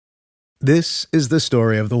This is the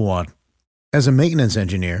story of the one. As a maintenance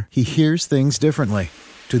engineer, he hears things differently.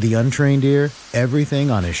 To the untrained ear,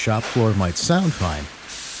 everything on his shop floor might sound fine,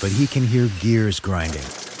 but he can hear gears grinding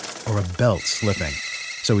or a belt slipping.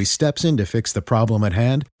 So he steps in to fix the problem at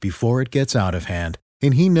hand before it gets out of hand.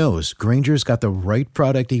 And he knows Grainger's got the right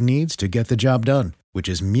product he needs to get the job done, which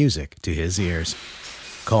is music to his ears.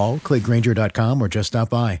 Call, click Grainger.com, or just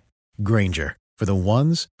stop by. Grainger, for the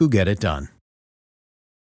ones who get it done.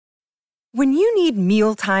 When you need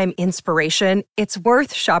mealtime inspiration, it's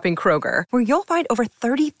worth shopping Kroger, where you'll find over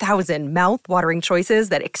 30,000 mouth-watering choices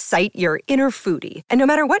that excite your inner foodie. And no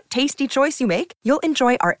matter what tasty choice you make, you'll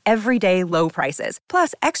enjoy our everyday low prices,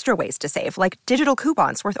 plus extra ways to save, like digital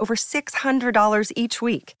coupons worth over $600 each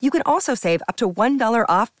week. You can also save up to $1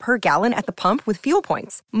 off per gallon at the pump with fuel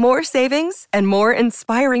points. More savings and more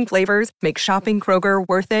inspiring flavors make shopping Kroger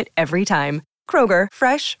worth it every time. Kroger,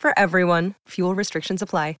 fresh for everyone. Fuel restrictions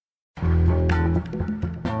apply.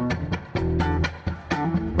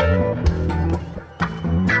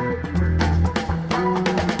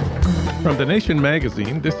 From The Nation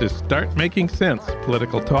magazine, this is Start Making Sense,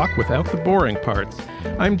 political talk without the boring parts.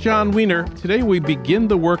 I'm John Wiener. Today we begin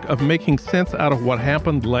the work of making sense out of what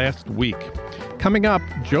happened last week. Coming up,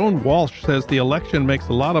 Joan Walsh says the election makes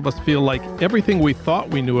a lot of us feel like everything we thought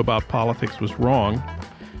we knew about politics was wrong.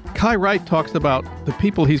 Kai Wright talks about the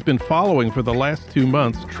people he's been following for the last 2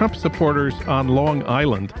 months, Trump supporters on Long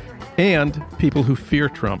Island, and people who fear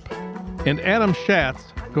Trump. And Adam Schatz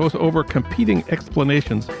goes over competing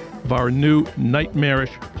explanations of our new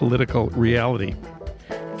nightmarish political reality.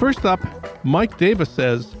 First up, Mike Davis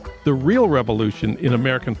says the real revolution in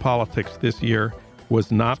American politics this year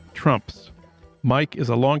was not Trump's. Mike is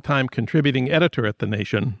a longtime contributing editor at The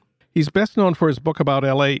Nation. He's best known for his book about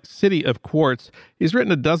L.A., City of Quartz. He's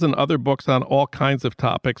written a dozen other books on all kinds of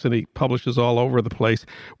topics, and he publishes all over the place.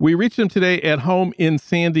 We reached him today at home in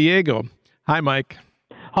San Diego. Hi, Mike.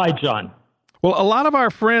 Hi, John. Well, a lot of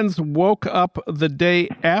our friends woke up the day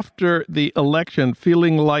after the election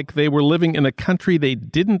feeling like they were living in a country they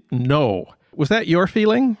didn't know. Was that your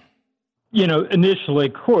feeling? Initially,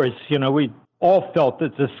 of course, we all felt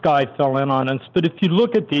that the sky fell in on us. But if you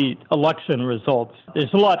look at the election results,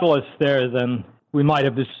 there's a lot less there than we might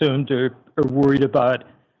have assumed or worried about.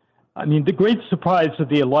 I mean, the great surprise of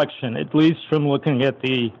the election, at least from looking at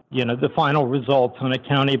the final results on a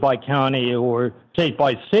county by county or state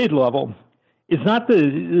by state level, is not that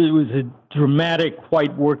it was a dramatic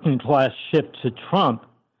white working class shift to Trump,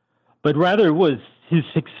 but rather it was his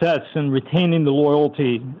success in retaining the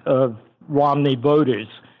loyalty of Romney voters.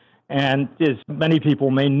 And as many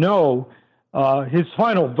people may know, his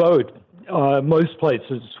final vote, most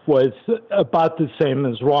places, was about the same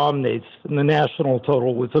as Romney's, and the national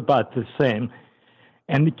total was about the same.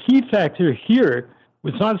 And the key factor here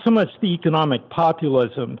was not so much the economic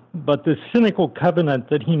populism, but the cynical covenant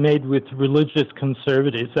that he made with religious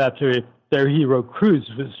conservatives after their hero Cruz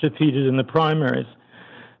was defeated in the primaries.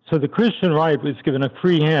 So the Christian right was given a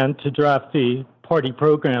free hand to draft the party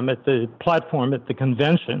program at the platform at the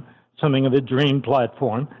convention, something of a dream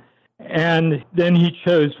platform. And then he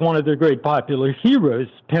chose one of their great popular heroes,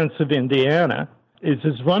 Pence of Indiana, as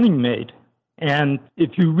his running mate. And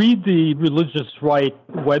if you read the religious right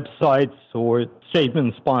websites or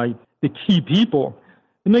statements by the key people,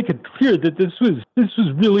 they make it clear that this was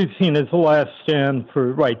really seen as the last stand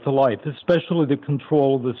for right to life, especially the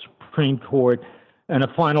control of the Supreme Court and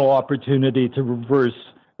a final opportunity to reverse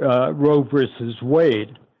Roe versus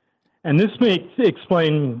Wade. And this may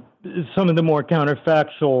explain some of the more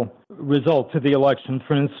counterfactual results of the election.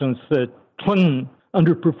 For instance, that Clinton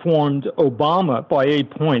underperformed Obama by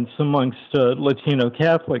 8 points amongst Latino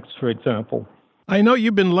Catholics, for example. I know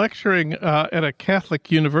you've been lecturing at a Catholic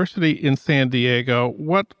university in San Diego.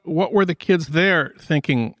 What were the kids there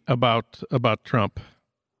thinking about Trump?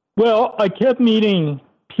 Well, I kept meeting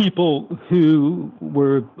people who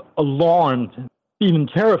were alarmed, even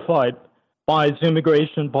terrified by his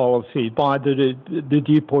immigration policy, by the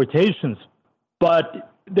deportations.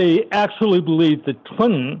 But they actually believed that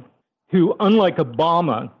Clinton, who, unlike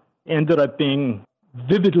Obama, ended up being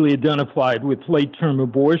vividly identified with late-term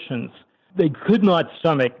abortions, they could not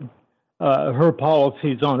stomach her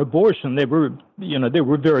policies on abortion. They were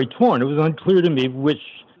very torn. It was unclear to me which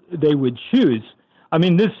they would choose. I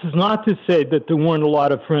mean, this is not to say that there weren't a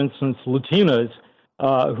lot of, for instance, Latinos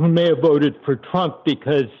who may have voted for Trump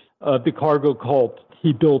because of the cargo cult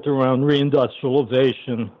he built around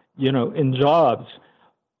reindustrialization, in jobs.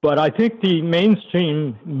 But I think the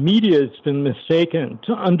mainstream media has been mistaken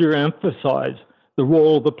to underemphasize the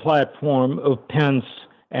role of the platform of Pence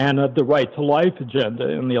and of the right to life agenda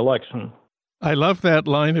in the election. I love that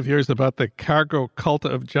line of yours about the cargo cult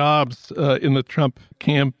of jobs in the Trump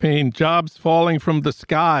campaign. Jobs falling from the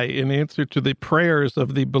sky in answer to the prayers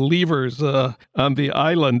of the believers on the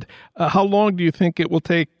island. How long do you think it will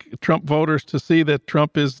take Trump voters to see that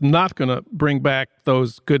Trump is not going to bring back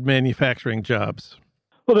those good manufacturing jobs?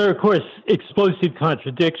 Well, there are, of course, explosive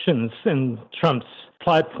contradictions in Trump's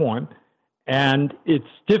platform, and it's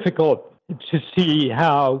difficult to see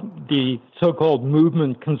how the so-called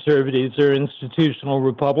movement conservatives or institutional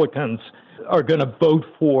Republicans are going to vote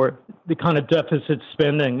for the kind of deficit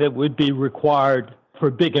spending that would be required for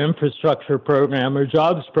a big infrastructure program or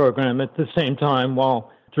jobs program at the same time while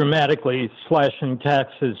dramatically slashing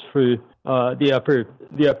taxes for the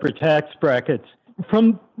upper tax brackets.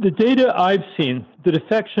 From the data I've seen, the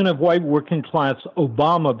defection of white working class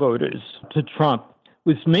Obama voters to Trump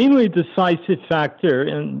was mainly a decisive factor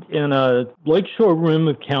in a lakeshore rim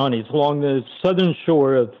of counties along the southern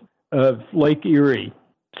shore of Lake Erie,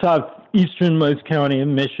 southeasternmost county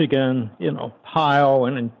in Michigan, Ohio,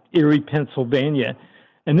 and in Erie, Pennsylvania.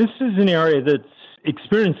 And this is an area that's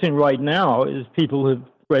experiencing right now, as people have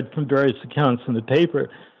read from various accounts in the paper,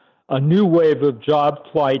 a new wave of job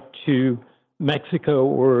flight to Mexico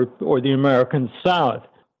or the American South.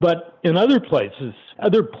 But in other places,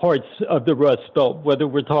 other parts of the Rust Belt, whether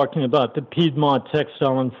we're talking about the Piedmont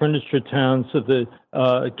textile and furniture towns of the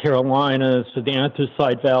Carolinas or the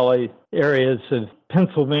Anthracite Valley areas of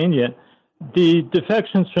Pennsylvania, the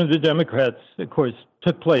defections from the Democrats, of course,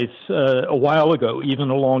 took place a while ago, even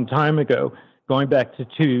a long time ago, going back to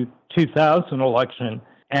 2000 election.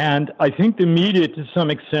 And I think the media, to some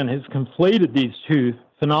extent, has conflated these two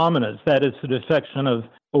phenomena, that is the defection of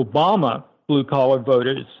Obama blue-collar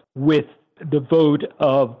voters with the vote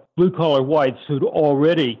of blue-collar whites who'd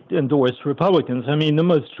already endorsed Republicans. I mean, the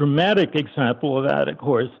most dramatic example of that, of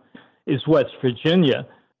course, is West Virginia,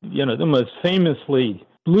 the most famously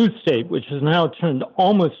blue state, which has now turned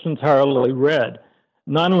almost entirely red,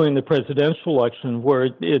 not only in the presidential election, where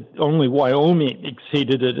only Wyoming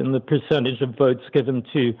exceeded it in the percentage of votes given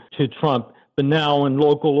to Trump, but now in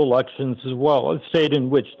local elections as well, a state in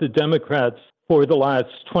which the Democrats for the last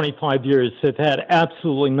 25 years have had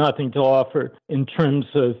absolutely nothing to offer in terms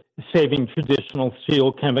of saving traditional steel,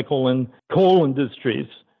 chemical, and coal industries,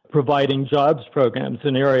 providing jobs programs,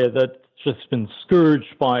 an area that's just been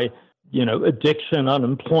scourged by, addiction,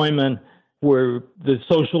 unemployment, where the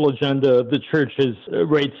social agenda of the church is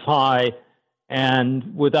rates high,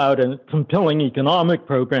 and without a compelling economic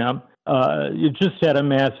program, you just had a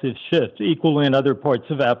massive shift, equally in other parts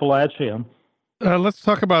of Appalachia. Let's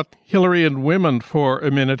talk about Hillary and women for a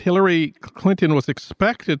minute. Hillary Clinton was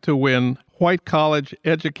expected to win white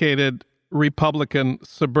college-educated Republican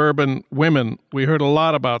suburban women. We heard a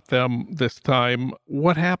lot about them this time.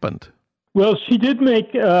 What happened? Well, she did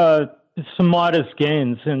make some modest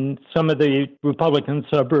gains in some of the Republican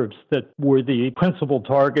suburbs that were the principal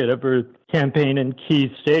target of her campaign in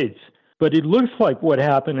key states. But it looks like what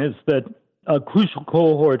happened is that a crucial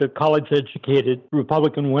cohort of college-educated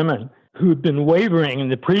Republican women who'd been wavering in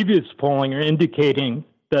the previous polling or indicating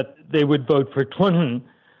that they would vote for Clinton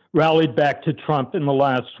rallied back to Trump in the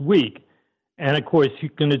last week. And of course, you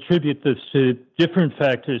can attribute this to different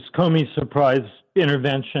factors, Comey's surprise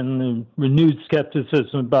intervention and renewed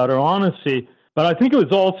skepticism about her honesty. But I think it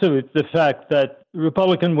was also the fact that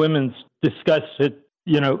Republican women's disgust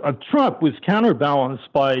of Trump was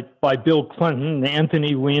counterbalanced by Bill Clinton and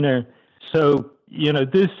Anthony Weiner. So,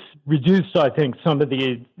 this reduced, I think, some of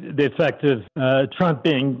the effect of Trump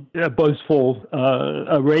being a boastful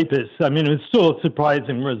a rapist. I mean, it was still a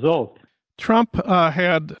surprising result. Trump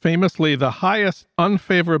had famously the highest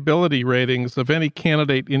unfavorability ratings of any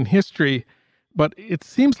candidate in history, but it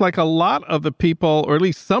seems like a lot of the people, or at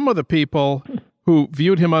least some of the people who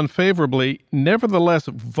viewed him unfavorably, nevertheless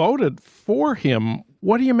voted for him.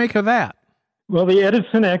 What do you make of that? Well, the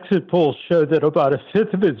Edison exit polls show that about a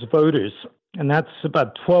fifth of his voters, and that's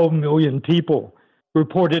about 12 million people,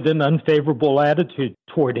 reported an unfavorable attitude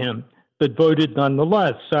toward him, but voted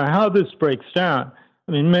nonetheless. So how this breaks down,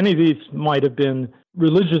 I mean, many of these might have been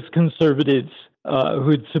religious conservatives who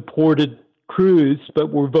had supported Cruz,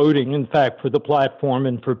 but were voting, in fact, for the platform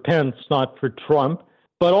and for Pence, not for Trump.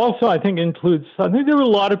 But also, I think there were a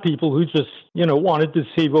lot of people who just, wanted to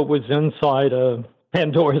see what was inside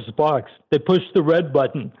Pandora's box. They pushed the red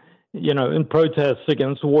button, in protest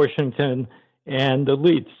against Washington and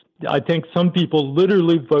elites. I think some people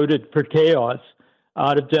literally voted for chaos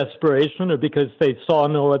out of desperation or because they saw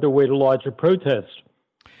no other way to lodge a protest.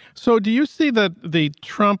 So do you see that the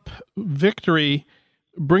Trump victory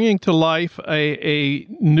bringing to life a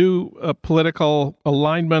new political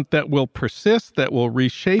alignment that will persist, that will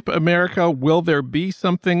reshape America? Will there be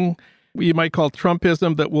something you might call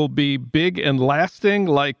Trumpism that will be big and lasting,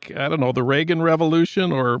 like, I don't know, the Reagan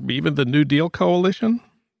Revolution or even the New Deal coalition?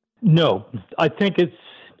 No, I think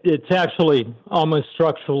it's actually almost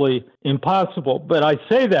structurally impossible. But I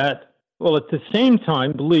say that, well, at the same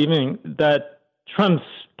time, believing that Trump's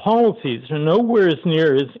policies are nowhere as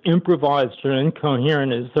near as improvised or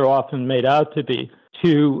incoherent as they're often made out to be.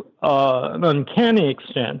 To an uncanny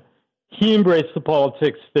extent, he embraced the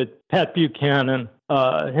politics that Pat Buchanan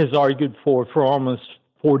has argued for almost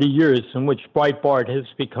 40 years, in which Breitbart has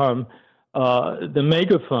become the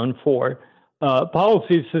megaphone for.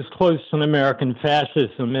 Policies as close to an American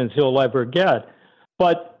fascism as he'll ever get.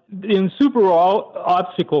 But the insuperable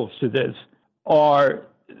obstacles to this are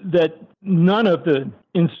that none of the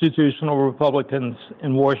institutional Republicans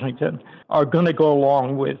in Washington are going to go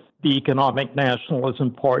along with the economic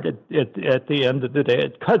nationalism part at the end of the day.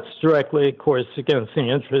 It cuts directly, of course, against the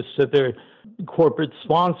interests of their corporate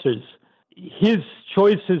sponsors. His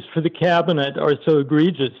choices for the cabinet are so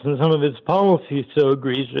egregious, and some of his policies so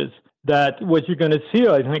egregious, that what you're going to see,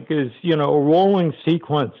 I think, is, a rolling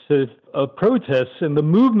sequence of protests, and the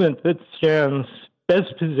movement that stands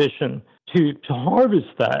best positioned to harvest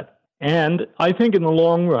that. And I think in the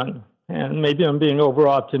long run, and maybe I'm being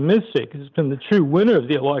over-optimistic, has been the true winner of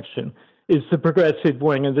the election, is the progressive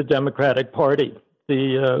wing of the Democratic Party,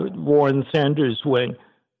 the Warren-Sanders wing,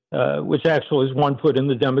 which actually is one foot in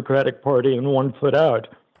the Democratic Party and one foot out.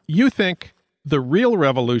 You think the real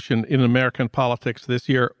revolution in American politics this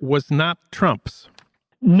year was not Trump's?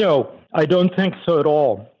 No, I don't think so at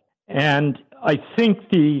all. And I think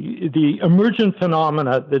the emergent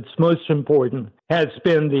phenomena that's most important has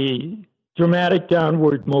been the dramatic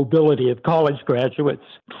downward mobility of college graduates,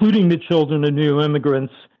 including the children of new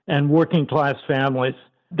immigrants and working class families.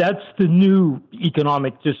 That's the new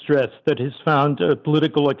economic distress that has found a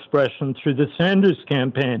political expression through the Sanders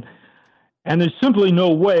campaign. And there's simply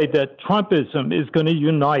no way that Trumpism is going to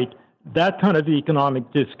unite that kind of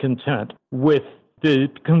economic discontent with the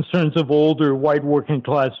concerns of older white working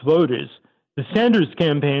class voters. The Sanders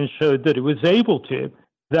campaign showed that it was able to,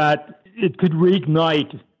 that it could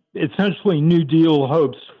reignite essentially New Deal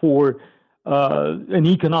hopes for an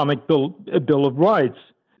economic bill of rights.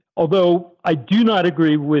 Although I do not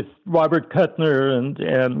agree with Robert Kuttner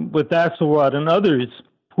and with Axelrod and others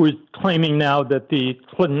who are claiming now that the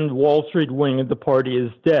Clinton Wall Street wing of the party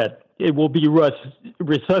is dead. It will be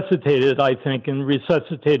resuscitated, I think, and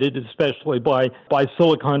resuscitated especially by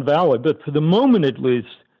Silicon Valley. But for the moment, at least,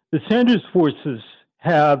 the Sanders forces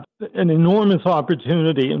have an enormous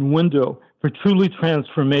opportunity and window for truly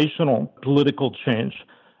transformational political change,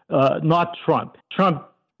 not Trump. Trump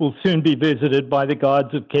will soon be visited by the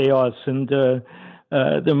gods of chaos and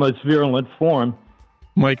their most virulent form.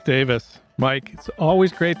 Mike Davis. Mike, it's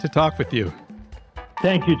always great to talk with you.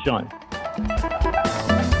 Thank you, John.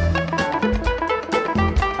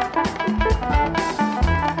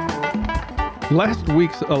 Last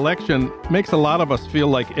week's election makes a lot of us feel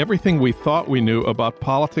like everything we thought we knew about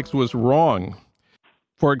politics was wrong.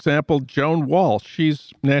 For example, Joan Walsh,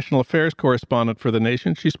 she's national affairs correspondent for The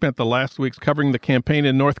Nation. She spent the last weeks covering the campaign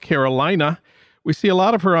in North Carolina. We see a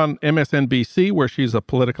lot of her on MSNBC, where she's a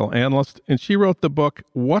political analyst, and she wrote the book,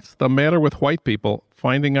 What's the Matter with White People?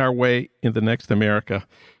 Finding Our Way in the Next America.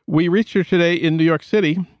 We reached her today in New York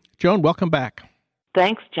City. Joan, welcome back.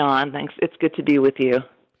 Thanks, John. Thanks. It's good to be with you.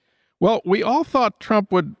 Well, we all thought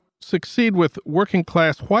Trump would succeed with working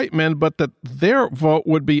class white men, but that their vote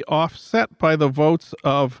would be offset by the votes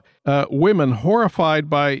of women horrified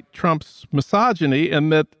by Trump's misogyny,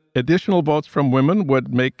 and that additional votes from women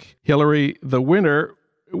would make Hillary the winner.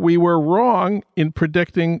 We were wrong in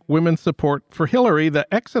predicting women's support for Hillary.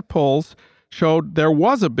 The exit polls showed there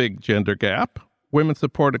was a big gender gap. Women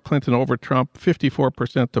supported Clinton over Trump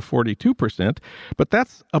 54% to 42%, but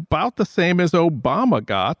that's about the same as Obama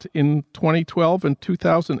got in 2012 and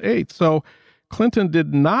 2008. So Clinton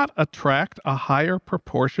did not attract a higher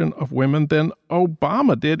proportion of women than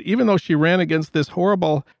Obama did, even though she ran against this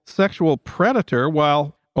horrible sexual predator,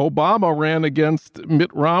 while Obama ran against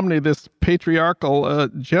Mitt Romney, this patriarchal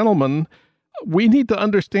gentleman. We need to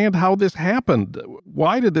understand how this happened.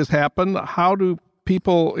 Why did this happen? How do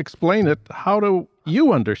people explain it? How do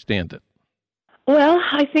you understand it? Well,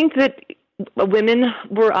 I think that women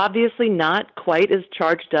were obviously not quite as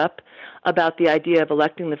charged up about the idea of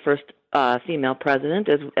electing the first female president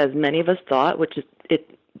as many of us thought, which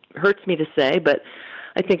it hurts me to say, but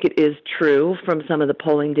I think it is true from some of the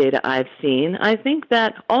polling data I've seen. I think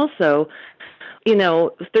that also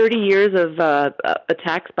 30 years of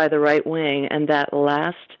attacks by the right wing, and that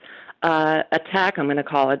last attack, I'm going to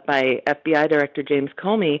call it, by FBI Director James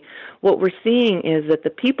Comey, what we're seeing is that the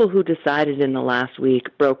people who decided in the last week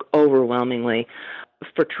broke overwhelmingly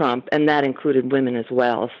for Trump, and that included women as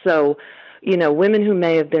well. So, women who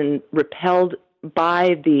may have been repelled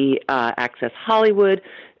by the Access Hollywood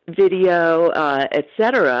video, et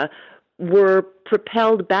cetera, were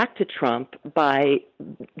propelled back to Trump by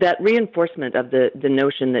that reinforcement of the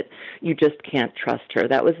notion that you just can't trust her.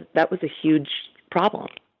 That was a huge problem.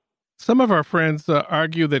 Some of our friends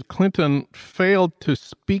argue that Clinton failed to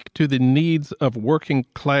speak to the needs of working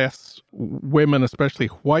class women, especially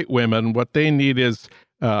white women. What they need is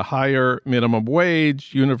higher minimum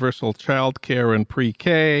wage, universal child care and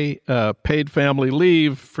pre-K, paid family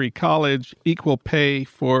leave, free college, equal pay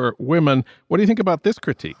for women. What do you think about this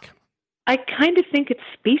critique? I kind of think it's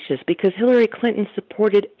specious because Hillary Clinton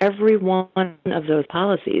supported every one of those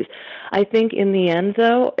policies. I think in the end,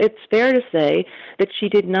 though, it's fair to say that she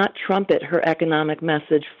did not trumpet her economic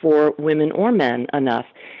message for women or men enough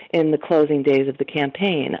in the closing days of the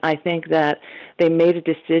campaign. I think that they made a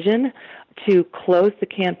decision to close the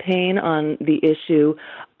campaign on the issue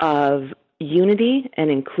of unity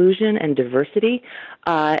and inclusion and diversity,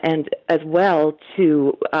 and as well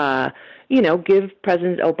to give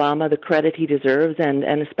President Obama the credit he deserves, and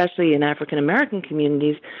especially in African American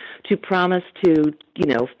communities, to promise to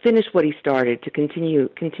finish what he started, to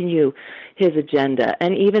continue his agenda.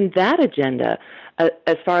 And even that agenda,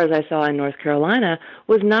 as far as I saw in North Carolina,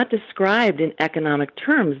 was not described in economic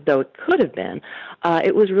terms, though it could have been.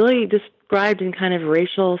 It was really described in kind of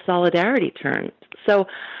racial solidarity terms. So,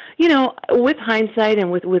 with hindsight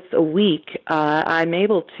and with a week, I'm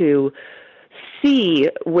able to see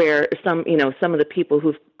where some of the people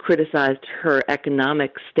who've criticized her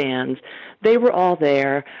economic stands, they were all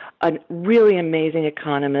there. A really amazing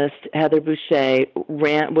economist, Heather Boushey,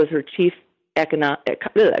 was her chief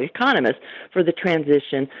economist for the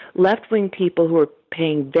transition. Left-wing people who were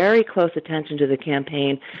paying very close attention to the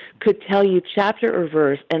campaign could tell you chapter or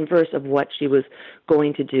verse of what she was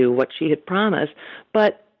going to do, what she had promised,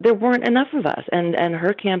 but there weren't enough of us, and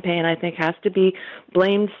her campaign, I think, has to be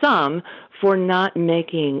blamed some for not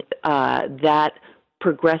making that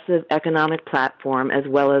progressive economic platform, as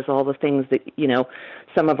well as all the things that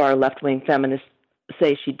some of our left-wing feminists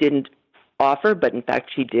say she didn't offer, but in fact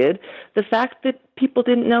she did. The fact that people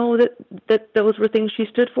didn't know that those were things she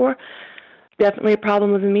stood for, definitely a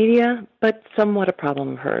problem of the media, but somewhat a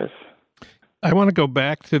problem of hers. I want to go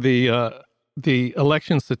back to the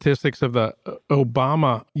election statistics of the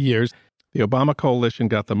Obama years. The Obama coalition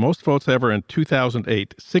got the most votes ever in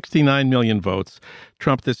 2008, 69 million votes.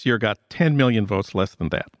 Trump this year got 10 million votes less than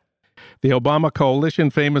that. The Obama coalition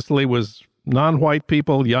famously was non-white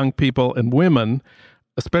people, young people, and women,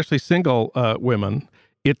 especially single women.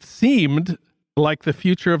 It seemed like the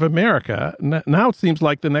future of America. Now it seems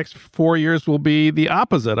like the next 4 years will be the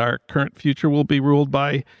opposite. Our current future will be ruled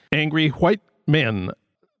by angry white men.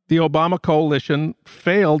 The Obama coalition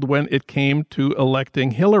failed when it came to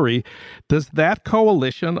electing Hillary. Does that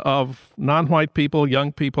coalition of non-white people,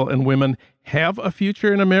 young people, and women have a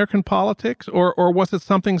future in American politics? Or was it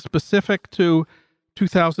something specific to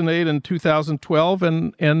 2008 and 2012,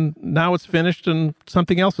 and now it's finished and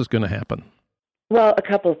something else is going to happen? Well, a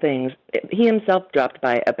couple of things. He himself dropped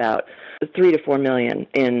by about 3 to 4 million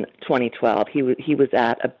in 2012. He was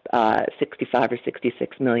at 65 or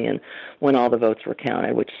 66 million when all the votes were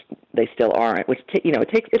counted, which they still aren't. Which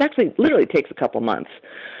it actually literally takes a couple months.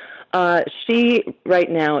 She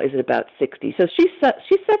right now is at about 60. So she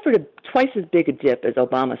suffered twice as big a dip as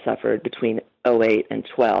Obama suffered between 2008 and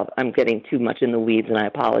 12. I'm getting too much in the weeds, and I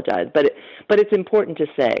apologize. But it's important to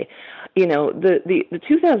say, the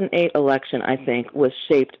 2008 election, I think, was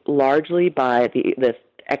shaped largely by the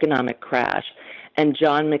economic crash and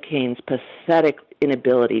John McCain's pathetic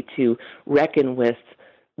inability to reckon with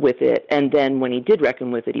it. And then when he did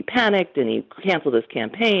reckon with it, he panicked and he canceled his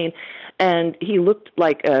campaign, and he looked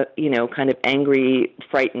like a kind of angry,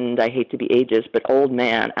 frightened, I hate to be ageist, but old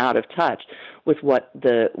man out of touch with what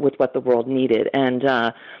the world needed. And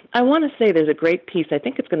I want to say there's a great piece. I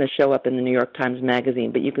think it's going to show up in the New York Times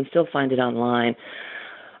Magazine, but you can still find it online,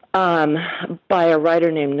 by a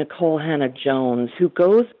writer named Nicole Hannah-Jones, who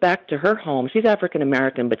goes back to her home. She's African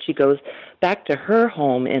American, but she goes back to her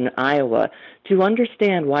home in Iowa to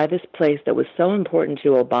understand why this place that was so important to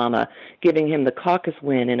Obama, giving him the caucus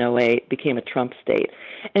win in 2008, became a Trump state.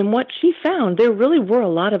 And what she found, there really were a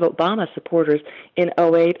lot of Obama supporters in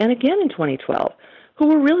 2008 and again in 2012 who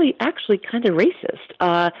were really actually kind of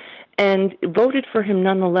racist. and voted for him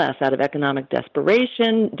nonetheless out of economic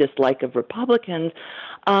desperation, dislike of Republicans.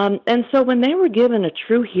 And so when they were given a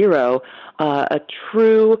true hero, a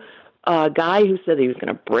true guy who said he was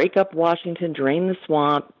going to break up Washington, drain the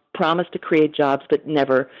swamp, promised to create jobs, but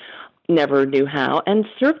never knew how, and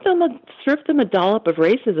served them a dollop of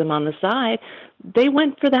racism on the side, they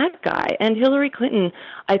went for that guy. And Hillary Clinton,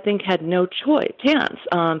 I think, had no chance.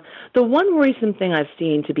 The one worrisome thing I've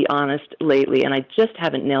seen, to be honest, lately, and I just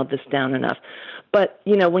haven't nailed this down enough, but,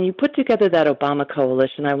 when you put together that Obama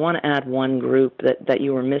coalition, I want to add one group that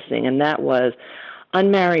you were missing, and that was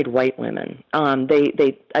unmarried white women. I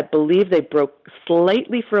believe they broke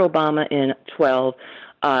slightly for Obama in 12,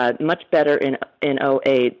 much better in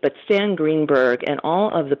 08, but Stan Greenberg and all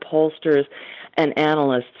of the pollsters and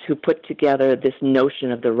analysts who put together this notion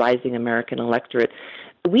of the rising American electorate,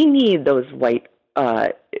 we need those white,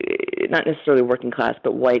 not necessarily working class,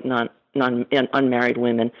 but white unmarried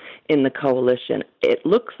women in the coalition. It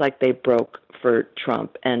looks like they broke for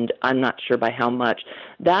Trump, and I'm not sure by how much.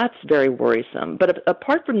 That's very worrisome. But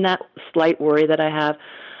apart from that slight worry that I have,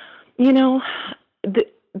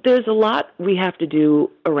 there's a lot we have to do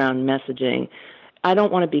around messaging. I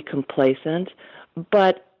don't want to be complacent,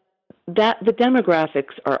 but that the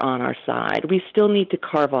demographics are on our side. We still need to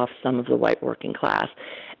carve off some of the white working class,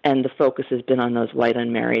 and the focus has been on those white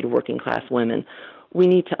unmarried working class women. We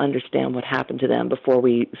need to understand what happened to them before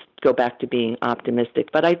we go back to being optimistic.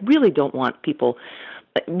 But I really don't want people,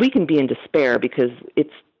 we can be in despair because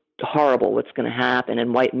it's horrible what's going to happen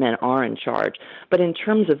and white men are in charge. But in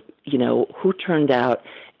terms of, who turned out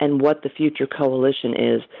and what the future coalition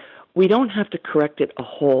is, we don't have to correct it a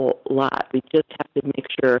whole lot. We just have to make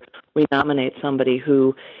sure we nominate somebody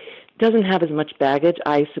who doesn't have as much baggage.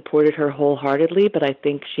 I supported her wholeheartedly, but I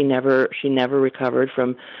think she never recovered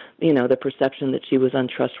from, the perception that she was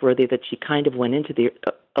untrustworthy that she kind of went into the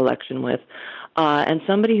election with. And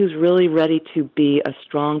somebody who's really ready to be a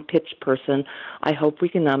strong pitch person. I hope we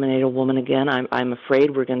can nominate a woman again. I'm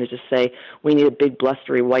afraid we're going to just say we need a big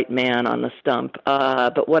blustery white man on the stump.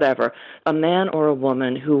 But whatever, a man or a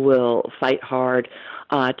woman who will fight hard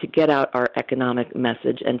to get out our economic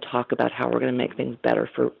message and talk about how we're going to make things better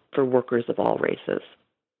for workers of all races.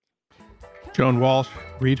 Joan Walsh,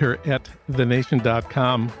 read her at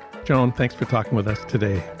thenation.com. Joan, thanks for talking with us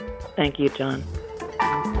today. Thank you, John.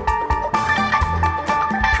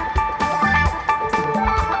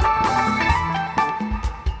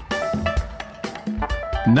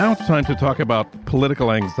 Now it's time to talk about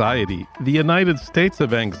political anxiety, the United States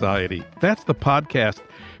of Anxiety. That's the podcast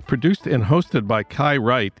produced and hosted by Kai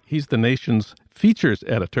Wright. He's the nation's features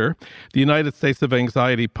editor. The United States of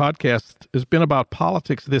Anxiety podcast has been about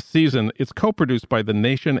politics this season. It's co-produced by The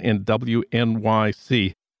Nation and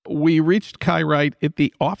WNYC. We reached Kai Wright at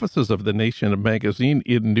the offices of The Nation magazine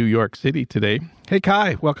in New York City today. Hey,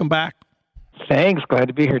 Kai, welcome back. Thanks. Glad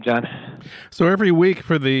to be here, John. So every week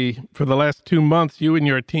for the last 2 months, you and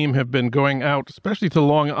your team have been going out, especially to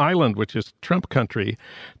Long Island, which is Trump country,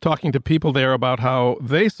 talking to people there about how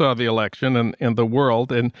they saw the election and the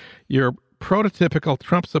world. And your prototypical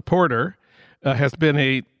Trump supporter has been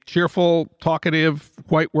a cheerful, talkative,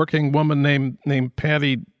 white working woman named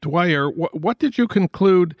Patty Dwyer. What did you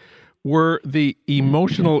conclude were the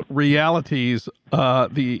emotional realities,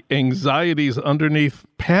 the anxieties underneath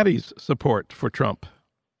Patty's support for Trump?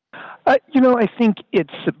 I think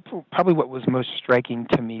it's probably what was most striking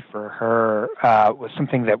to me for her was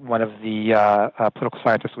something that one of the political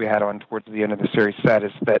scientists we had on towards the end of the series said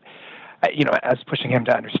is that, as pushing him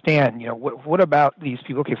to understand, what about these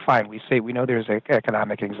people? Okay, fine. We know there's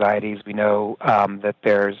economic anxieties. We know that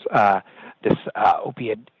there's this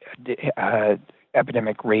opiate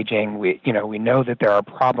epidemic raging. We know that there are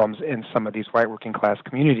problems in some of these white working class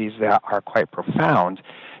communities that are quite profound.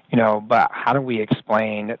 But how do we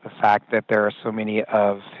explain the fact that there are so many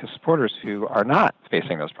of his supporters who are not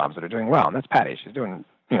facing those problems, that are doing well? And that's Patty. She's doing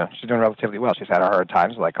relatively well. She's had hard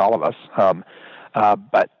times like all of us.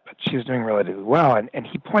 But she's doing relatively well. And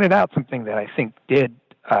he pointed out something that I think did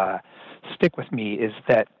stick with me is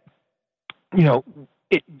that,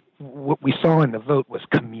 what we saw in the vote was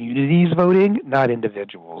communities voting, not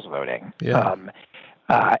individuals voting. Yeah.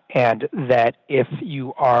 And that if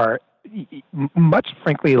you are much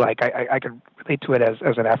frankly, like I could relate to it as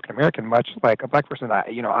an African American, much like a black person.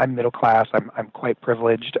 I'm middle class. I'm quite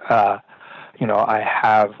privileged. I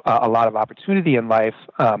have a lot of opportunity in life.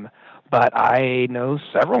 But I know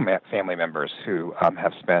several family members who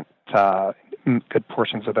have spent good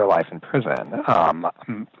portions of their life in prison.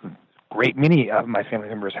 Great many of my family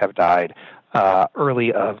members have died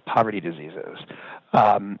early of poverty diseases.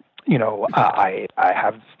 I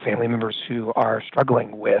have family members who are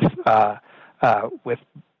struggling with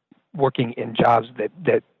working in jobs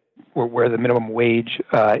that where the minimum wage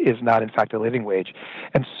is not in fact a living wage.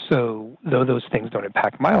 And so though those things don't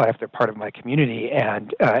impact my life, they're part of my community,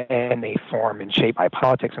 and they form and shape my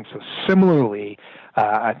politics. And so similarly,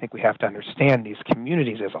 I think we have to understand these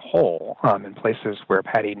communities as a whole, in places where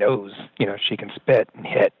Patty knows, she can spit and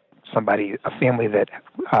hit somebody, a family that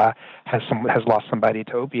has lost somebody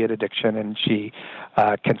to opiate addiction, and she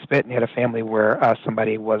can spit and hit a family where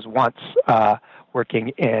somebody was once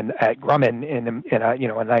working at Grumman in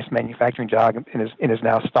a nice manufacturing job and is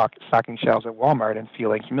now stocking shelves at Walmart and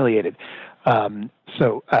feeling humiliated.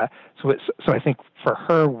 So I think for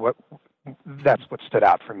her, that's what stood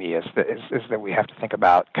out for me is that we have to think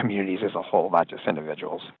about communities as a whole, not just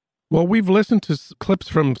individuals. Well, we've listened to clips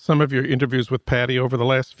from some of your interviews with Patty over the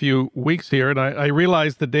last few weeks here, and I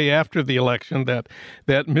realized the day after the election, that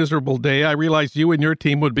miserable day, I realized you and your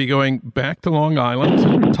team would be going back to Long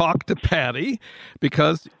Island to talk to Patty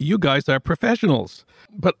because you guys are professionals.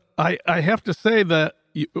 But I have to say that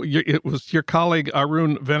it was your colleague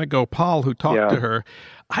Arun Venugopal who talked to her.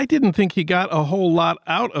 I didn't think he got a whole lot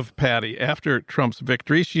out of Patty after Trump's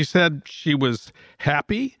victory. She said she was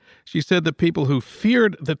happy. She said that people who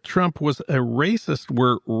feared that Trump was a racist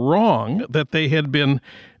were wrong, that they had been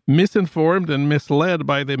misinformed and misled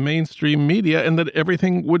by the mainstream media, and that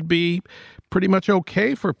everything would be pretty much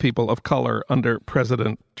okay for people of color under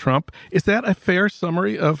President Trump. Is that a fair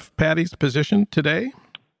summary of Patty's position today?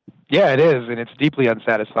 Yeah, it is, and it's deeply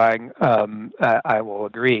unsatisfying. I will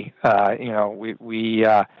agree. We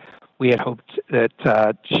had hoped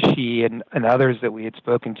that she and others that we had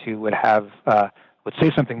spoken to would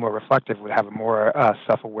say something more reflective, would have a more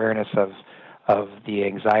self-awareness of the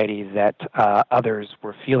anxiety that others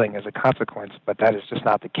were feeling as a consequence, but that is just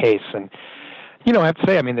not the case. And I have to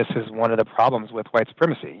say, this is one of the problems with white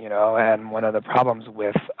supremacy, and one of the problems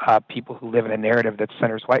with people who live in a narrative that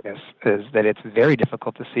centers whiteness is that it's very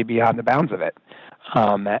difficult to see beyond the bounds of it.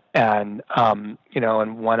 And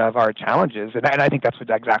one of our challenges, and I think that's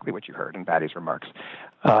exactly what you heard in Patty's remarks,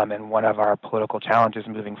 and one of our political challenges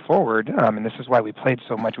moving forward, and this is why we played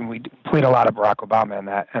so much, when we played a lot of Barack Obama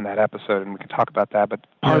in that episode, and we can talk about that, but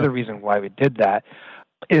part of the reason why we did that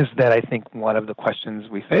is that I think one of the questions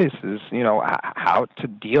we face is, how to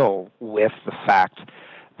deal with the fact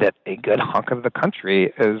that a good hunk of the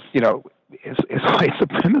country is white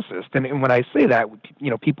supremacist. And when I say that,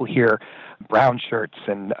 people hear brown shirts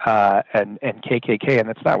and KKK, and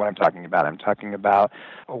that's not what I'm talking about. I'm talking about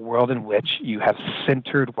a world in which you have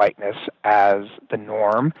centered whiteness as the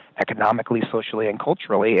norm, economically, socially, and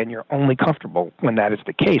culturally, and you're only comfortable when that is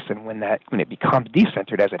the case, and when it becomes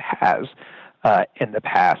decentered, as it has in the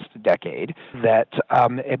past decade, that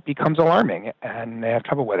it becomes alarming, and they have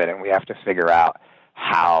trouble with it, and we have to figure out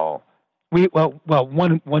how.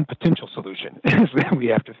 One potential solution is that we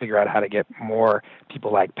have to figure out how to get more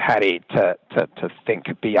people like Patty to think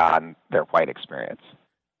beyond their white experience.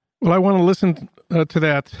 Well, I want to listen to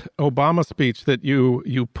that Obama speech that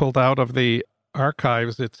you pulled out of the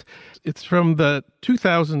archives. It's from the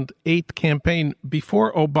 2008 campaign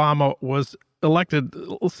before Obama was elected.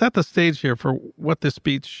 We'll set the stage here for what this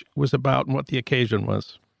speech was about and what the occasion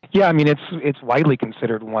was. Yeah, it's widely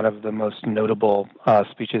considered one of the most notable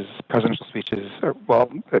presidential speeches,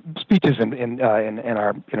 speeches in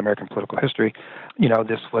American political history.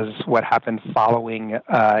 This was what happened following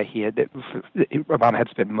Obama had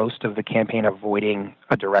spent most of the campaign avoiding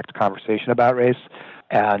a direct conversation about race,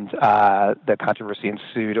 and the controversy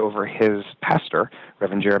ensued over his pastor,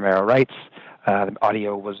 Reverend Jeremiah Wright's. The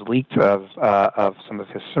audio was leaked of some of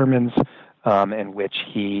his sermons, in which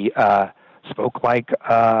he spoke like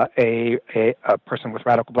a person with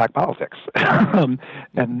radical black politics, and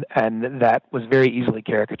that was very easily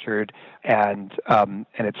caricatured, and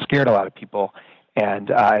it scared a lot of people,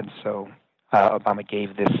 and so Obama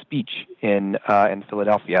gave this speech in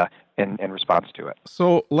Philadelphia in response to it.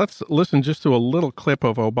 So let's listen just to a little clip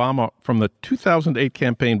of Obama from the 2008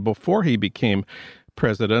 campaign before he became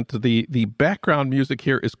president. The background music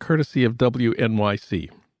here is courtesy of WNYC.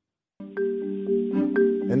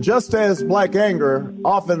 And just as black anger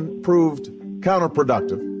often proved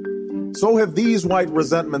counterproductive, so have these white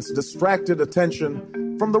resentments distracted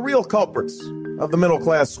attention from the real culprits of the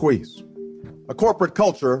middle-class squeeze. A corporate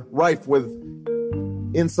culture rife with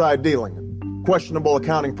inside dealing, questionable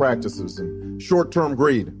accounting practices, and short-term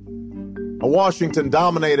greed. A Washington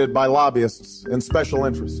dominated by lobbyists and special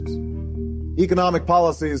interests. Economic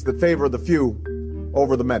policies that favor the few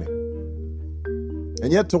over the many.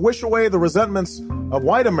 And yet, to wish away the resentments of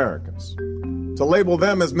white Americans, to label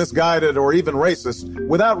them as misguided or even racist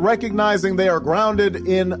without recognizing they are grounded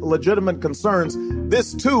in legitimate concerns,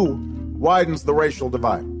 this too widens the racial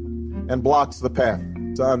divide and blocks the path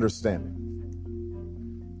to understanding.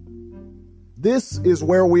 This is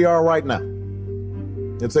where we are right now.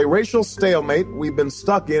 It's a racial stalemate we've been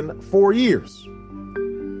stuck in for years.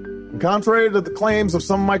 And contrary to the claims of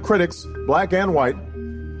some of my critics, black and white,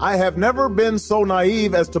 I have never been so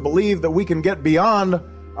naive as to believe that we can get beyond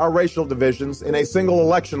our racial divisions in a single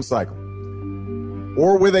election cycle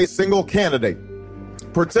or with a single candidate,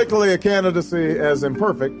 particularly a candidacy as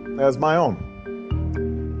imperfect as my own.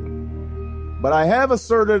 But I have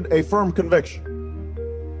asserted a firm conviction.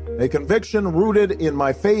 A conviction rooted in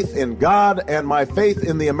my faith in God and my faith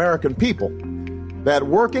in the American people, that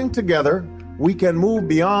working together, we can move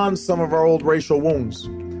beyond some of our old racial wounds,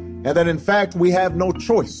 and that in fact, we have no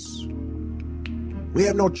choice. We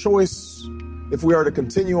have no choice if we are to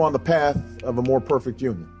continue on the path of a more perfect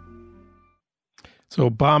union. So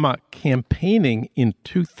Obama campaigning in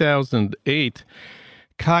 2008,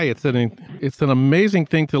 Kai, it's an amazing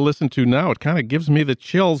thing to listen to now. It kind of gives me the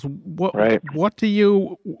chills. What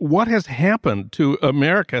has happened to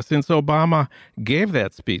America since Obama gave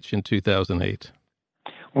that speech in 2008?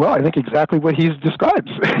 Well, I think exactly what he describes.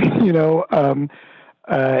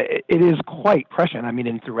 It is quite prescient. I mean,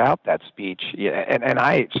 and throughout that speech, and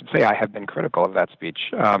I should say I have been critical of that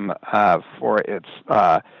speech for its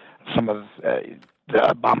some of the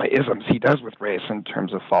Obama-isms he does with race in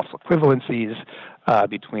terms of false equivalencies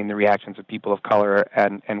between the reactions of people of color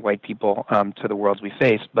and white people to the worlds we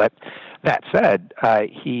face. But that said,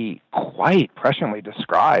 he quite presciently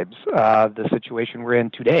describes the situation we're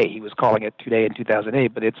in today. He was calling it today in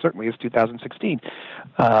 2008, but it certainly is 2016.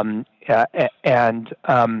 And I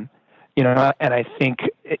think,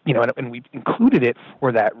 and we included it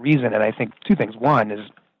for that reason. And I think two things. One is,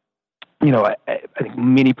 I think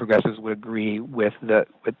many progressives would agree with the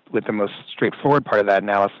most straightforward part of that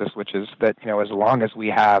analysis, which is that, as long as we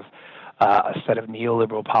have a set of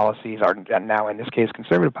neoliberal policies, or now in this case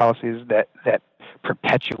conservative policies, that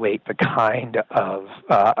perpetuate the kind of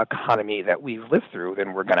economy that we've lived through,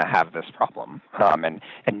 then we're going to have this problem. And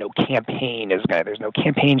no campaign there's no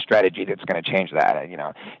campaign strategy that's going to change that.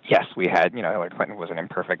 Yes, we had, Hillary Clinton was an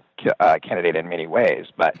imperfect candidate in many ways,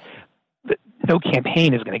 but no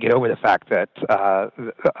campaign is going to get over the fact that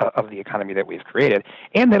of the economy that we've created,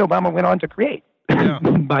 and that Obama went on to create. Yeah.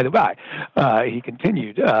 By the way, he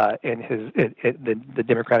continued in the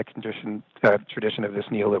democratic tradition of this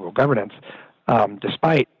neoliberal governance,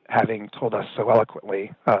 despite having told us so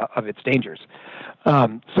eloquently of its dangers.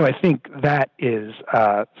 So I think that is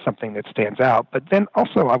something that stands out. But then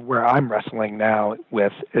also where I'm wrestling now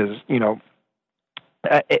with is,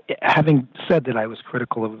 having said that I was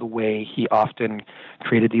critical of the way he often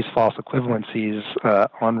created these false equivalencies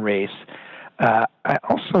on race, I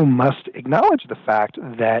also must acknowledge the fact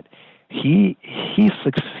that he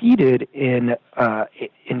succeeded in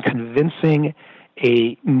convincing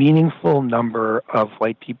a meaningful number of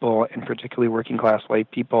white people, and particularly working class white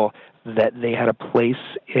people, that they had a place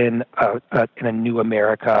in a new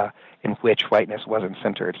America in which whiteness wasn't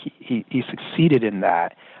centered. He succeeded in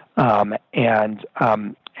that. And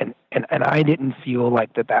I didn't feel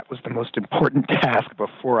like that was the most important task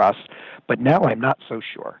before us, but now I'm not so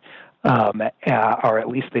sure, or at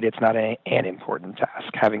least that it's not an important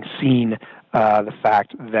task, having seen the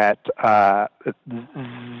fact that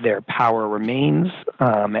their power remains,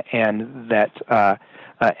 and that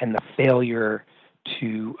and the failure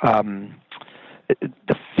to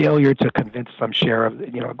convince some share of,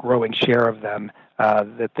 a growing share of them,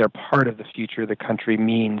 that they're part of the future of the country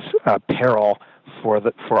means peril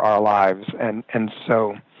for our lives, and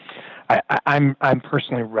so I'm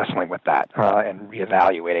personally wrestling with that and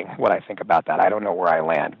reevaluating what I think about that. I don't know where I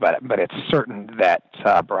land, but it's certain that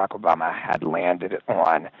Barack Obama had landed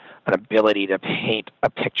on an ability to paint a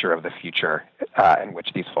picture of the future in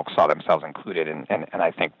which these folks saw themselves included, and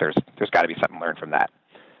I think there's got to be something learned from that.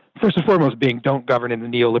 First and foremost being, don't govern in the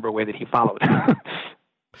neoliberal way that he followed.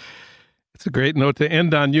 It's a great note to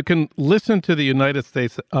end on. You can listen to the United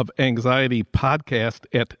States of Anxiety podcast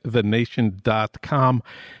at thenation.com.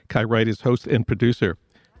 Kai Wright is host and producer.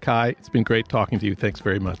 Kai, it's been great talking to you. Thanks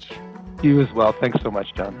very much. You as well. Thanks so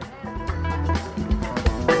much, John.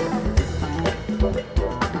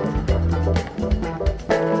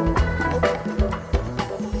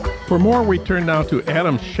 For more, we turn now to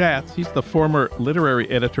Adam Schatz. He's the former literary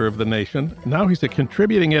editor of The Nation. Now he's a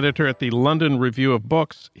contributing editor at the London Review of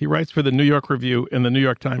Books. He writes for the New York Review and the New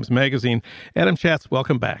York Times Magazine. Adam Schatz,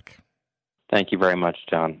 welcome back. Thank you very much,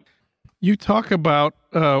 John. You talk about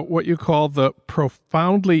what you call the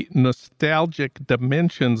profoundly nostalgic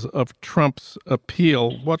dimensions of Trump's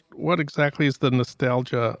appeal. What exactly is the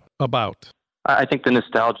nostalgia about? I think the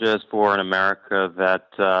nostalgia is for an America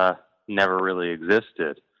that never really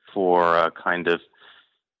existed, for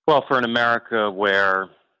an America where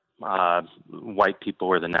white people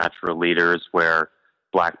were the natural leaders, where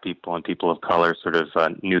black people and people of color sort of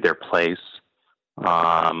knew their place,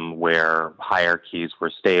 where hierarchies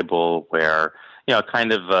were stable, where,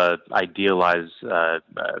 kind of idealized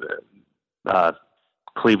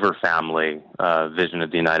Cleaver family vision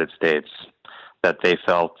of the United States that they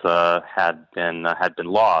felt had been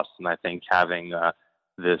lost. And I think having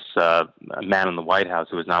this man in the White House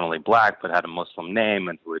who was not only black but had a Muslim name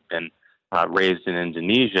and who had been raised in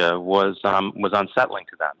Indonesia was unsettling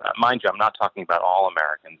to them. Mind you, I'm not talking about all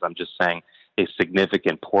Americans. I'm just saying a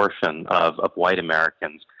significant portion of white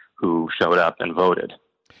Americans who showed up and voted.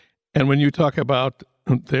 And when you talk about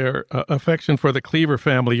their affection for the Cleaver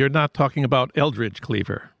family, you're not talking about Eldridge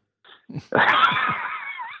Cleaver.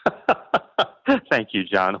 Thank you,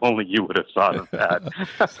 John. Only you would have thought of that.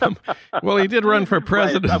 Well, he did run for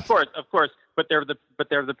president. Right, of course. But they're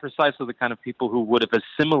precisely the kind of people who would have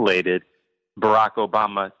assimilated Barack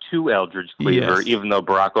Obama to Eldridge Cleaver, yes, even though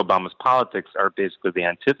Barack Obama's politics are basically the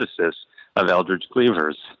antithesis of Eldridge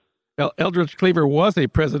Cleaver's. Eldridge Cleaver was a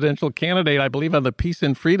presidential candidate, I believe, on the Peace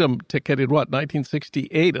and Freedom ticket in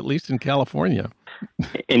 1968, at least in California.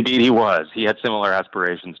 Indeed, he was. He had similar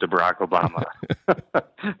aspirations to Barack Obama.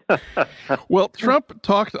 Well, Trump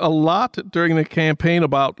talked a lot during the campaign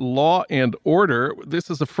about law and order. This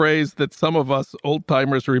is a phrase that some of us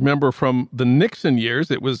old-timers remember from the Nixon years.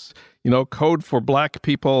 It was, code for black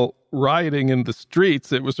people rioting in the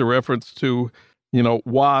streets. It was a reference to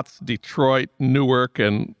Watts, Detroit, Newark,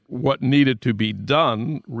 and what needed to be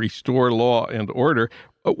done, restore law and order.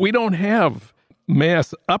 But we don't have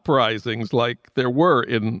mass uprisings like there were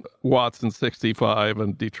in Watts in 65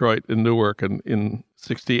 and Detroit and Newark in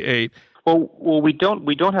 68. Well, we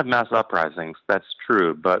don't have mass uprisings. That's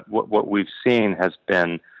true. But what we've seen has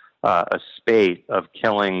been a spate of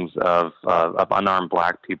killings of unarmed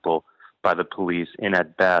black people by the police in,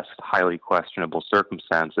 at best, highly questionable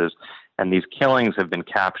circumstances. And these killings have been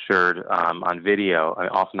captured on video,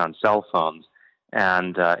 often on cell phones.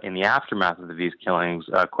 And in the aftermath of these killings,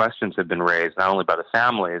 questions have been raised not only by the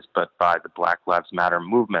families, but by the Black Lives Matter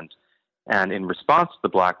movement. And in response to the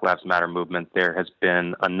Black Lives Matter movement, there has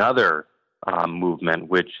been another movement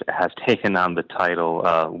which has taken on the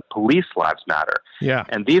title Police Lives Matter. Yeah.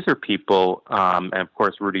 And these are people, and of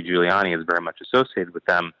course Rudy Giuliani is very much associated with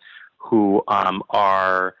them, who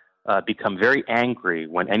are become very angry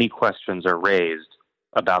when any questions are raised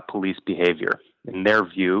about police behavior. In their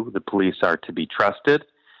view, the police are to be trusted,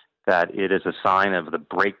 that it is a sign of the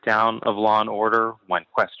breakdown of law and order when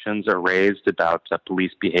questions are raised about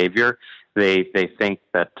police behavior. They think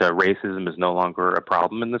that racism is no longer a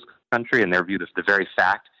problem in this country. In their view, the very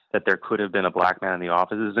fact that there could have been a black man in the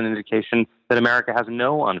office is an indication that America has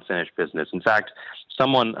no unfinished business. In fact,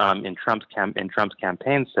 someone in Trump's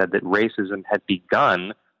campaign said that racism had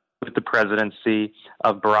begun with the presidency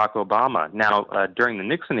of Barack Obama. Now, during the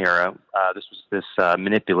Nixon era, this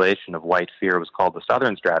manipulation of white fear was called the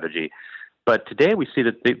Southern strategy. But today we see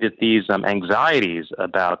that these anxieties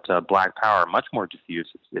about black power are much more diffuse.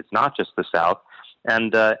 It's not just the South.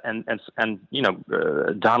 And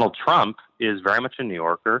Donald Trump is very much a New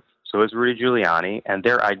Yorker. So is Rudy Giuliani. And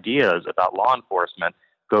their ideas about law enforcement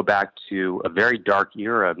go back to a very dark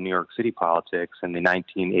era of New York City politics in the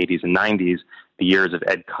 1980s and 90s, the years of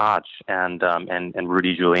Ed Koch and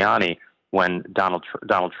Rudy Giuliani, when Donald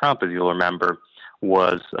Trump, as you'll remember,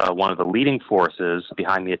 was one of the leading forces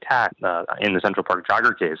behind the attack in the Central Park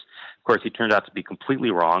jogger case. Of course, he turned out to be completely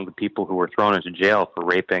wrong. The people who were thrown into jail for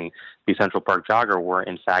raping the Central Park jogger were,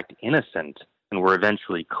 in fact, innocent and were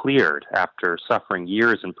eventually cleared after suffering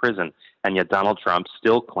years in prison. And yet Donald Trump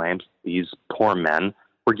still claims these poor men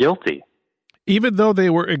were guilty. Even though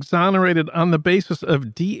they were exonerated on the basis of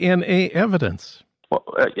DNA evidence. Well,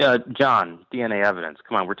 John, DNA evidence.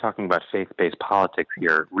 Come on, we're talking about faith-based politics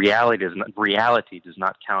here. Reality does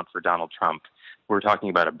not count for Donald Trump. We're talking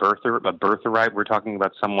about a birthright. We're talking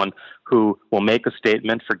about someone who will make a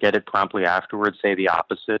statement, forget it promptly afterwards, say the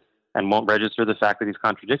opposite, and won't register the fact that he's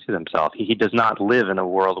contradicted himself. He does not live in a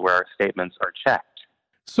world where statements are checked.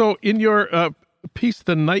 So in your piece,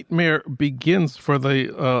 The Nightmare Begins, for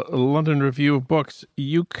the London Review of Books,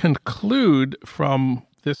 you conclude from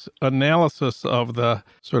this analysis of the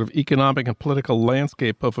sort of economic and political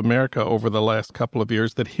landscape of America over the last couple of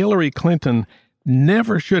years that Hillary Clinton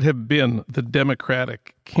never should have been the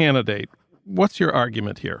Democratic candidate. What's your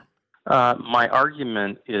argument here? My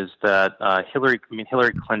argument is that Hillary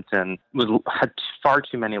Clinton had far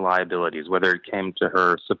too many liabilities, whether it came to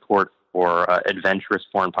her support for adventurous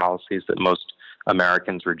foreign policies that most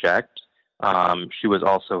Americans reject. She was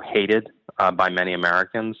also hated by many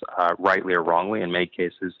Americans, rightly or wrongly. In many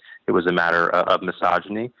cases, it was a matter of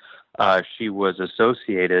misogyny. She was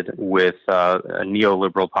associated with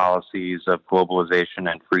neoliberal policies of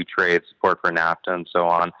globalization and free trade, support for NAFTA and so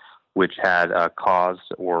on, which had caused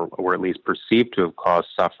or at least perceived to have caused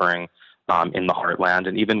suffering in the heartland.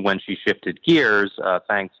 And even when she shifted gears,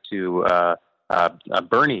 thanks to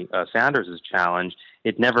Bernie Sanders' challenge,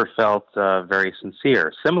 it never felt very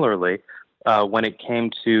sincere. Similarly, when it came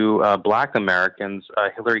to Black Americans,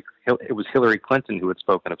 it was Hillary Clinton who had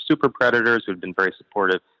spoken of super predators, who had been very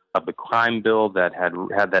supportive of the crime bill that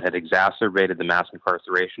had exacerbated the mass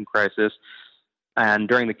incarceration crisis. And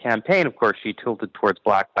during the campaign, of course, she tilted towards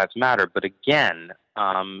Black Lives Matter. But again,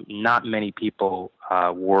 not many people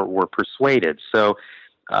were persuaded. So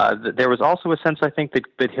there was also a sense, I think,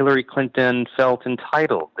 that Hillary Clinton felt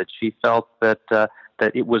entitled, that she felt that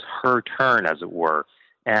it was her turn, as it were.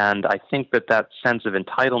 And I think that sense of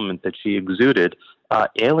entitlement that she exuded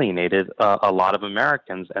alienated a lot of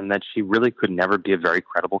Americans, and that she really could never be a very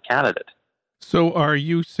credible candidate. So are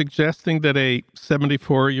you suggesting that a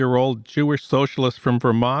 74-year-old Jewish socialist from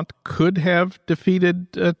Vermont could have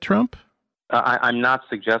defeated Trump? I'm not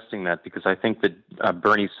suggesting that, because I think that while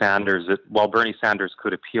Bernie Sanders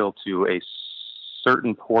could appeal to a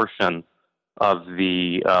certain portion of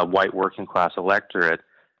the white working class electorate,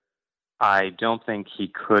 I don't think he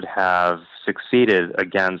could have succeeded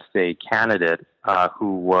against a candidate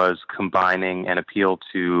who was combining an appeal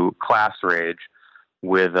to class rage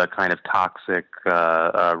with a kind of toxic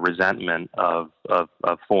resentment of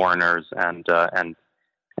foreigners and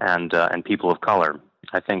people of color.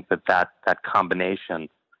 I think that combination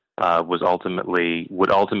would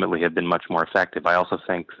ultimately have been much more effective. I also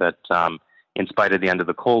think that in spite of the end of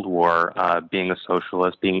the Cold War, being a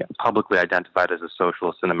socialist, being publicly identified as a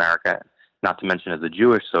socialist in America, not to mention as a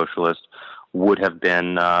Jewish socialist, would have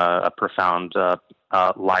been a profound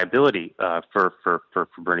liability for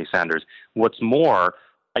Bernie Sanders. What's more,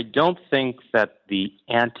 I don't think that the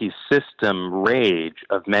anti-system rage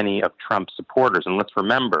of many of Trump's supporters, and let's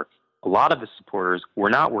remember, a lot of his supporters were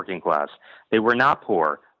not working class. They were not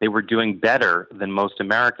poor. They were doing better than most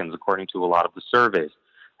Americans, according to a lot of the surveys.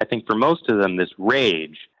 I think for most of them, this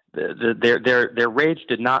rage, their rage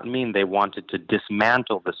did not mean they wanted to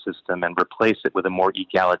dismantle the system and replace it with a more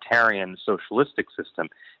egalitarian socialistic system.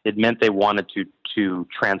 It meant they wanted to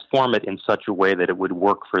transform it in such a way that it would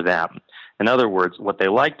work for them. In other words, what they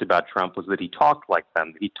liked about Trump was that he talked like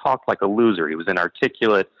them. He talked like a loser. He was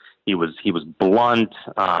inarticulate. He was blunt.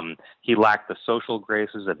 He lacked the social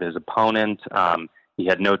graces of his opponent. He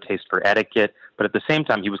had no taste for etiquette, but at the same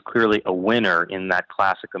time, he was clearly a winner in that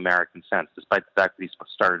classic American sense. Despite the fact that he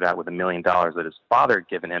started out with $1 million that his father had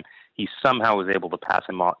given him, he somehow was able to pass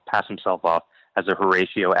himself off as a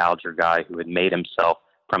Horatio Alger guy who had made himself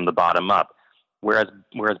from the bottom up. Whereas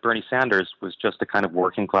Bernie Sanders was just a kind of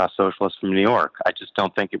working class socialist from New York. I just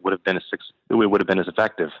don't think it would have been as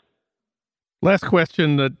effective. Last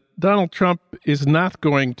question. Donald Trump is not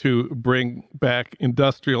going to bring back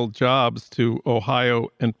industrial jobs to Ohio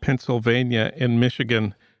and Pennsylvania and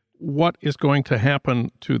Michigan. What is going to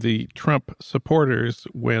happen to the Trump supporters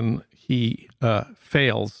when he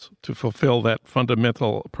fails to fulfill that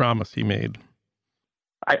fundamental promise he made?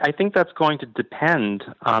 I think that's going to depend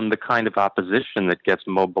on the kind of opposition that gets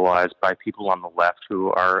mobilized by people on the left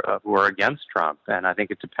who are against Trump, and I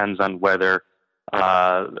think it depends on whether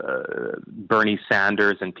Bernie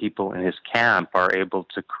Sanders and people in his camp are able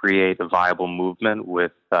to create a viable movement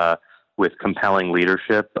with compelling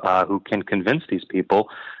leadership who can convince these people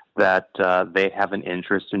that they have an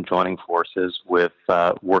interest in joining forces with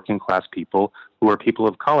working class people who are people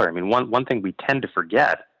of color. I mean, one thing we tend to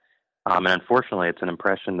forget, and unfortunately it's an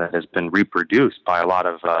impression that has been reproduced by a lot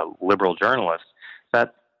of liberal journalists,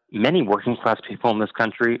 that many working class people in this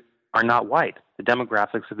country are not white. The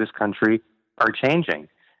demographics of this country are changing.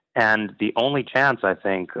 And the only chance, I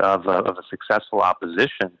think, of a successful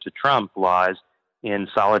opposition to Trump lies in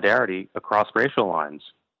solidarity across racial lines.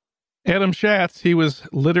 Adam Schatz, he was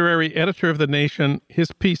literary editor of The Nation.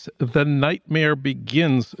 His piece, The Nightmare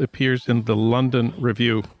Begins, appears in the London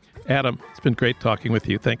Review. Adam, it's been great talking with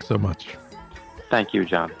you. Thanks so much. Thank you,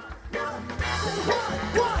 John.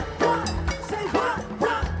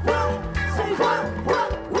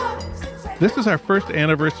 This is our first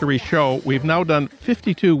anniversary show. We've now done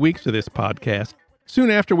 52 weeks of this podcast. Soon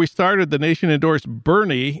after we started, the nation endorsed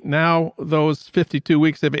Bernie. Now those 52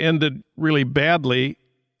 weeks have ended really badly.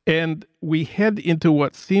 And we head into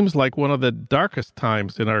what seems like one of the darkest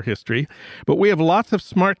times in our history, but we have lots of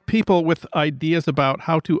smart people with ideas about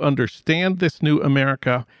how to understand this new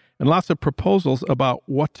America and lots of proposals about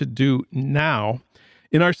what to do now.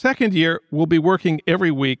 In our second year, we'll be working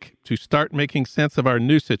every week to start making sense of our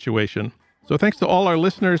new situation. So thanks to all our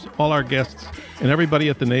listeners, all our guests, and everybody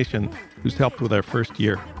at The Nation who's helped with our first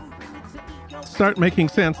year. Start Making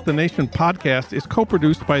Sense, The Nation podcast, is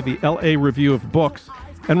co-produced by the LA Review of Books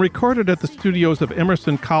and recorded at the studios of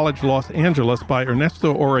Emerson College, Los Angeles by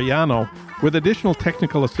Ernesto Orellano, with additional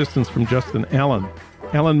technical assistance from Justin Allen.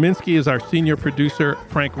 Alan Minsky is our senior producer,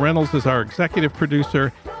 Frank Reynolds is our executive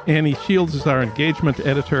producer, Annie Shields is our engagement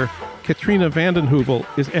editor, Katrina Vanden Heuvel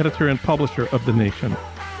is editor and publisher of The Nation.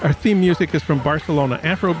 Our theme music is from Barcelona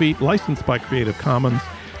Afrobeat, licensed by Creative Commons.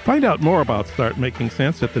 Find out more about Start Making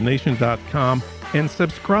Sense at thenation.com and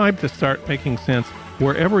subscribe to Start Making Sense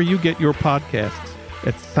wherever you get your podcasts,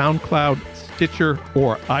 at SoundCloud, Stitcher,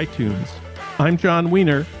 or iTunes. I'm John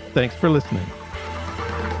Wiener. Thanks for listening.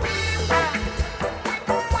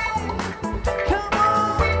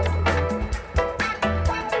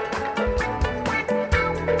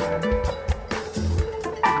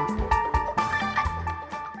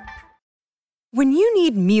 When you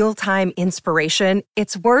need mealtime inspiration,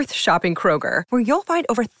 it's worth shopping Kroger, where you'll find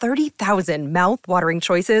over 30,000 mouth-watering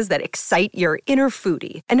choices that excite your inner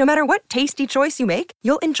foodie. And no matter what tasty choice you make,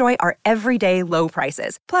 you'll enjoy our everyday low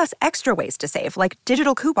prices, plus extra ways to save, like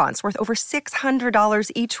digital coupons worth over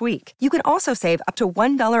 $600 each week. You can also save up to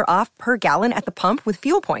 $1 off per gallon at the pump with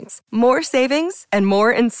fuel points. More savings and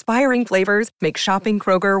more inspiring flavors make shopping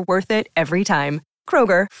Kroger worth it every time.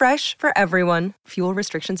 Kroger, fresh for everyone. Fuel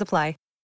restrictions apply.